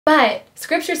But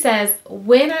Scripture says,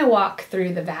 when I walk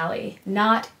through the valley,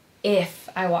 not if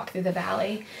I walk through the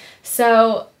valley.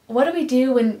 So what do we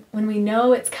do when we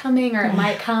know it's coming or it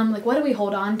might come? Like, what do we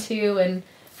hold on to, and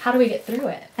how do we get through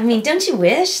it? I mean, don't you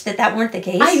wish that weren't the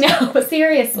case? I know,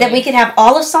 seriously. That we could have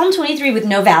all of Psalm 23 with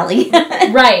no valley.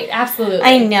 Right, absolutely.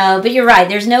 I know, but you're right.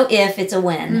 There's no if, it's a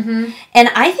when. Mm-hmm. And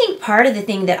I think part of the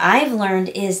thing that I've learned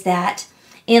is that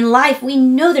in life, we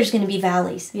know there's going to be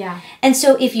valleys. Yeah. And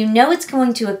so if you know it's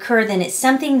going to occur, then it's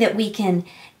something that we can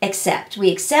accept.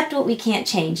 We accept what we can't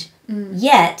change.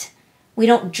 Yet, we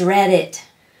don't dread it.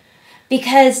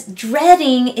 Because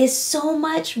dreading is so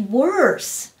much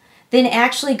worse than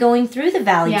actually going through the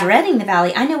valley, dreading the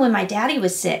valley. I know when my daddy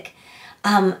was sick,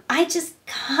 I just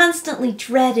constantly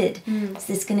dreaded, is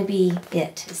this going to be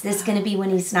it? Is this going to be when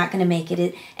he's not going to make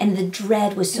it? And the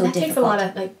dread was so difficult. It takes a lot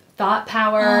of thought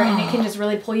power, and it can just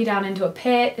really pull you down into a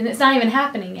pit, and it's not even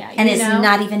happening yet. And it's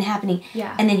not even happening.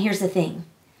 Yeah. And then here's the thing.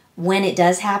 When it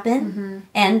does happen,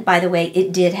 and by the way,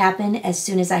 it did happen as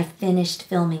soon as I finished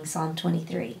filming Psalm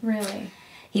 23. Really?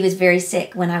 He was very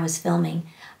sick when I was filming.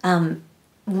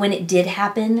 When it did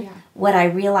happen, what I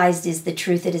realized is the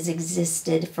truth that has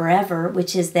existed forever,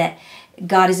 which is that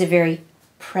God is a very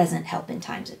present help in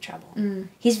times of trouble.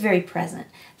 He's very present.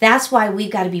 That's why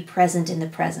we've got to be present in the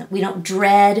present. We don't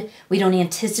dread, we don't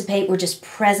anticipate, we're just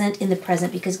present in the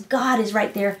present because God is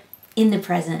right there in the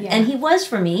present. And He was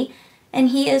for me, and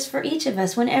He is for each of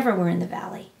us whenever we're in the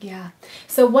valley. Yeah.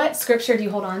 So what scripture do you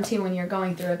hold on to when you're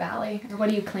going through a valley? Or what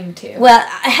do you cling to? Well,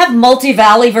 I have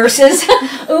multi-valley verses.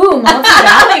 Ooh,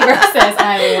 multi-valley verses.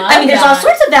 I mean, there's all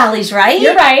sorts of valleys, right?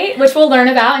 You're right, which we'll learn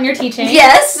about in your teaching.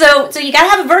 Yes, so you got to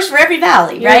have a verse for every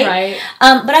valley, right? You're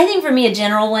right. But I think for me a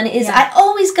general one is I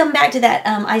always come back to that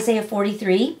Isaiah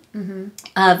 43,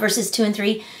 verses 2 and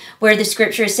 3, where the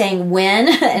scripture is saying, when,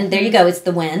 and there you go, it's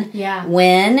the when. Yeah.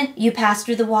 When you pass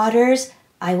through the waters,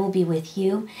 I will be with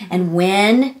you. And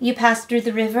when you pass through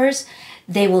the rivers,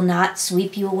 they will not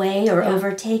sweep you away or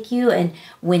overtake you. And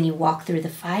when you walk through the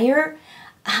fire,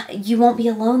 you won't be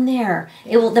alone there.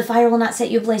 The fire will not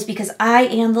set you ablaze because I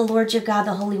am the Lord your God,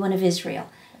 the Holy One of Israel.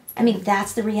 I mean,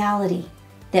 that's the reality,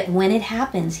 that when it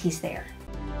happens, He's there.